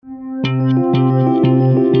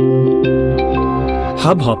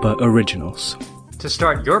Hubhopper Originals. To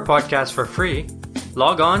start your podcast for free,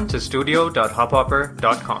 log on to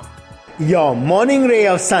studio.hubhopper.com. Your Morning Ray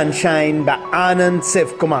of Sunshine by Anand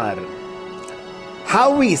Sivkumar.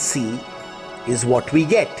 How we see is what we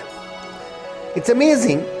get. It's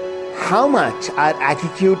amazing how much our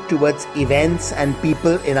attitude towards events and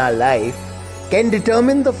people in our life can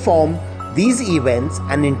determine the form these events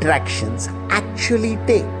and interactions actually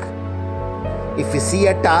take. If we see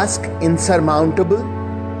a task insurmountable,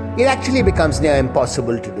 it actually becomes near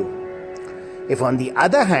impossible to do. If on the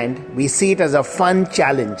other hand, we see it as a fun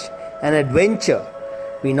challenge, an adventure,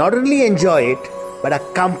 we not only enjoy it, but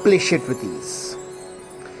accomplish it with ease.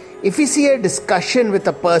 If we see a discussion with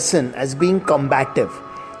a person as being combative,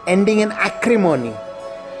 ending in acrimony,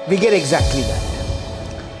 we get exactly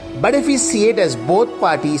that. But if we see it as both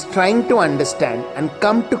parties trying to understand and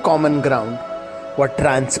come to common ground, what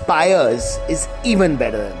transpires is even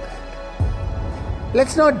better than that.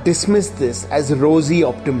 Let's not dismiss this as rosy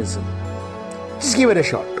optimism. Just give it a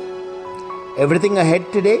shot. Everything ahead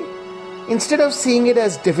today, instead of seeing it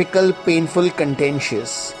as difficult, painful,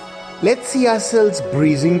 contentious, let's see ourselves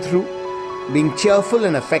breezing through, being cheerful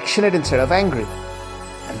and affectionate instead of angry,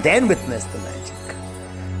 and then witness the magic.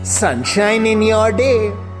 Sunshine in your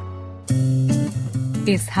day.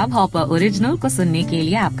 इस hub hopper original को सुनने के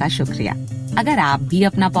लिए आपका शुक्रिया। अगर आप भी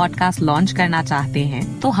अपना पॉडकास्ट लॉन्च करना चाहते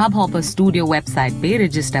हैं, तो हब हॉपर स्टूडियो वेबसाइट पे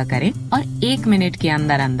रजिस्टर करें और 1 मिनट के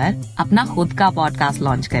अंदर अंदर अपना खुद का पॉडकास्ट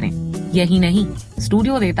लॉन्च करें। यही नहीं,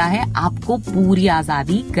 स्टूडियो देता है आपको पूरी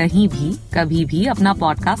आजादी कहीं भी कभी भी अपना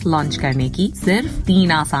पॉडकास्ट लॉन्च करने की, सिर्फ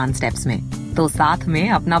 3 आसान स्टेप्स में। तो साथ में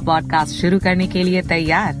अपना पॉडकास्ट शुरू करने के लिए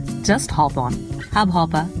तैयार? Just hop on hub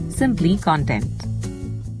hopper, simply content.